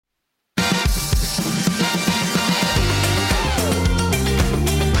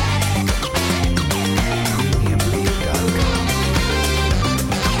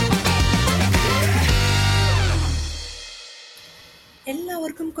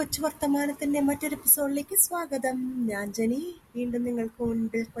കൊച്ചു വർത്തമാനത്തിന്റെ മറ്റൊരു എപ്പിസോഡിലേക്ക് സ്വാഗതം. ഞാൻ ജനി, വീണ്ടും നിങ്ങൾക്ക്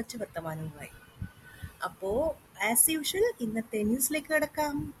മുൻപിൽ കൊച്ചു വർത്തമാനവുമായി. അപ്പോ ആസ് യൂഷ്വൽ ഇന്നത്തെ ന്യൂസിലേക്ക്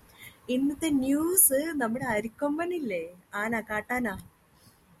കിടക്കാം. ഇന്നത്തെ ന്യൂസ് നമ്മുടെ അരിക്കൊമ്പനില്ലേ, കാട്ടാന,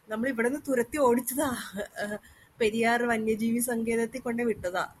 നമ്മൾ ഇവിടെ നിന്ന് തുരത്തി ഓടിച്ചതാ. പെരിയാർ വന്യജീവി സങ്കേതത്തിൽ കൊണ്ട്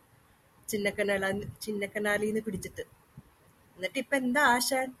വിട്ടതാ, ചിന്നക്കനാലിന്ന് പിടിച്ചിട്ട്. എന്നിട്ട് ഇപ്പൊ എന്താ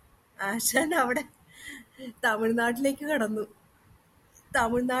ആശാൻ അവിടെ തമിഴ്നാട്ടിലേക്ക് കടന്നു.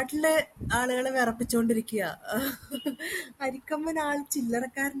 തമിഴ്നാട്ടിലെ ആളുകളെ വിറപ്പിച്ചോണ്ടിരിക്കുക. അരിക്കമ്മൻ ആൾ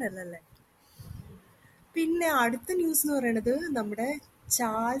ചില്ലറക്കാരനല്ലേ. പിന്നെ അടുത്ത ന്യൂസ് എന്ന് പറയുന്നത് നമ്മുടെ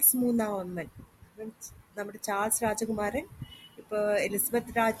ചാൾസ് മൂന്നാമൻ, നമ്മുടെ ചാൾസ് രാജകുമാരൻ. ഇപ്പൊ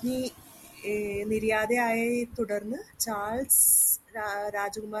എലിസബത്ത് രാജ്ഞി നിര്യാതയായ തുടർന്ന് ചാൾസ്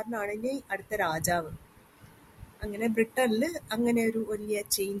രാജകുമാരനാണ് ഇനി അടുത്ത രാജാവ്. അങ്ങനെ ബ്രിട്ടനിൽ അങ്ങനെ ഒരു വലിയ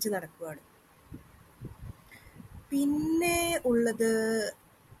ചേഞ്ച് നടക്കുകയാണ്. പിന്നെ ഉള്ളത്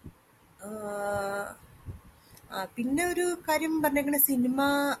പിന്നെ ഒരു കാര്യം പറഞ്ഞേക്കണ,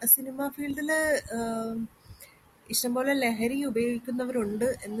 സിനിമ ഫീൽഡില് ഇഷ്ടംപോലെ ലഹരി ഉപയോഗിക്കുന്നവരുണ്ട്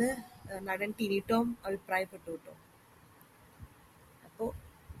എന്ന് നടൻ ടിനി ടോം അഭിപ്രായപ്പെട്ടു കേട്ടോ. അപ്പോൾ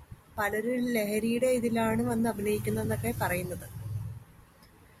പലരും ലഹരിയുടെ ഇതിലാണ് വന്ന് അഭിനയിക്കുന്നതെന്നൊക്കെ പറയുന്നത്.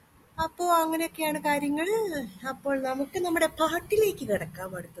 അപ്പോൾ അങ്ങനെയൊക്കെയാണ് കാര്യങ്ങൾ. അപ്പോൾ നമുക്ക് നമ്മുടെ പാട്ടിലേക്ക്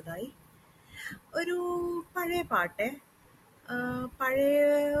കിടക്കാം. അടുത്തതായി ഒരു പഴയ പാട്ട്.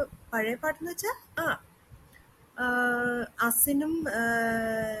 പഴയ പാട്ടെന്ന് വെച്ചാ അസിനും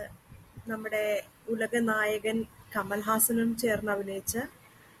നമ്മുടെ ഉലക നായകൻ കമൽഹാസനും ചേർന്ന് അഭിനയിച്ച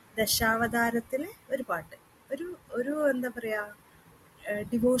ദശാവതാരത്തിലെ ഒരു പാട്ട്. ഒരു എന്താ പറയാ,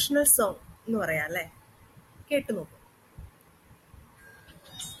 ഡിവോഷണൽ സോങ് എന്ന് പറയാം അല്ലേ. കേട്ടു നോക്കൂ.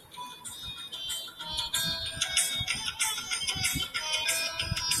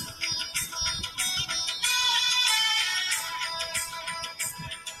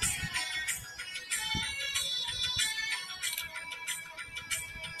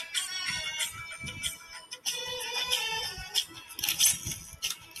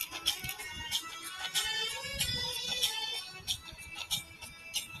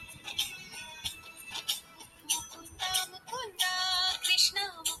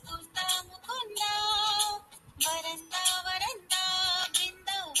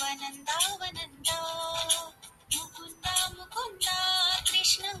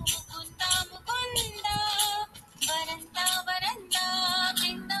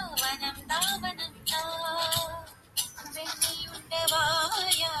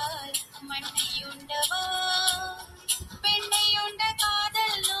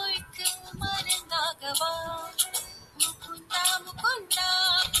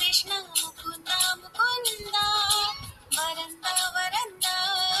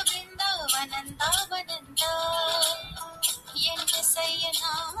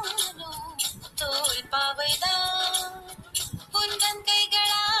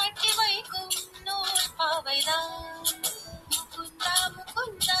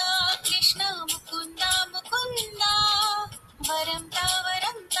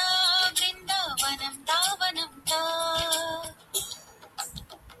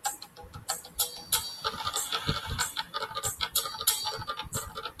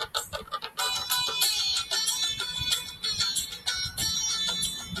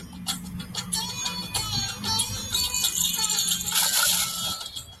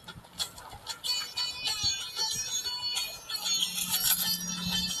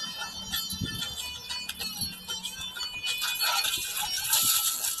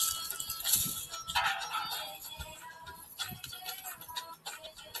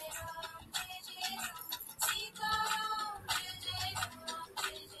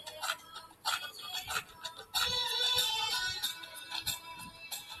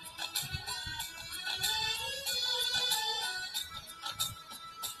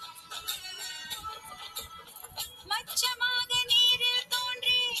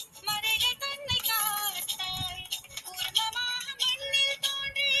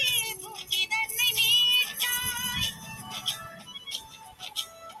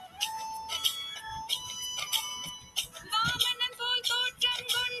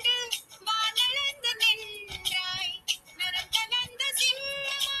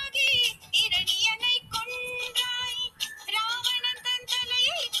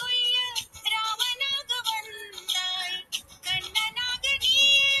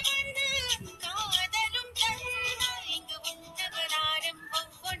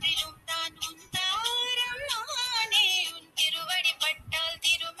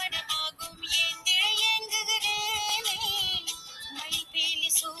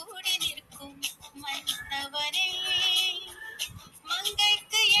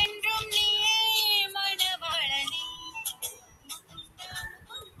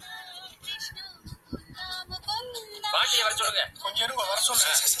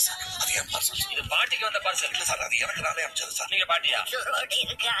 சார் இல்ல சார், அது எனக்கு நானே அனுப்பிச்சது சார். நீங்க பாட்டியா? சுரோடு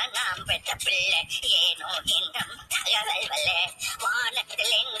இருக்கா நாம் பெற்ற பிள்ளை, ஏனோ இன்னும் தகவல்வல்ல.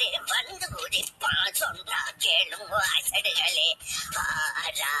 வானத்தில் எங்கே வந்து குதிப்பான் சொன்னா கேளும் வாசடுகளே.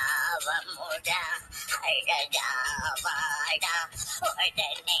 ஆராவமுடா அழகா வாடா,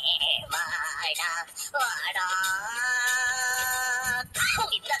 உடனே வாடா வாடா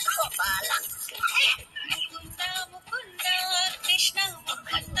இந்த கோபாலா. முகுந்தா முகுந்தா கிருஷ்ணா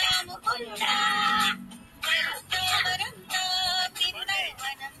முகுந்தா முகுந்தா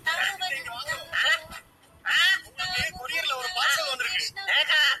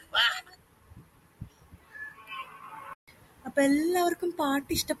അപ്പൊ എല്ലാവർക്കും പാട്ട്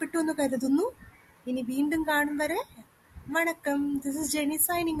ഇഷ്ടപ്പെട്ടു എന്ന് കരുതുന്നു. ഇനി വീണ്ടും കാണും വരെ വണക്കം. This is Jenny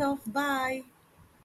signing off. By.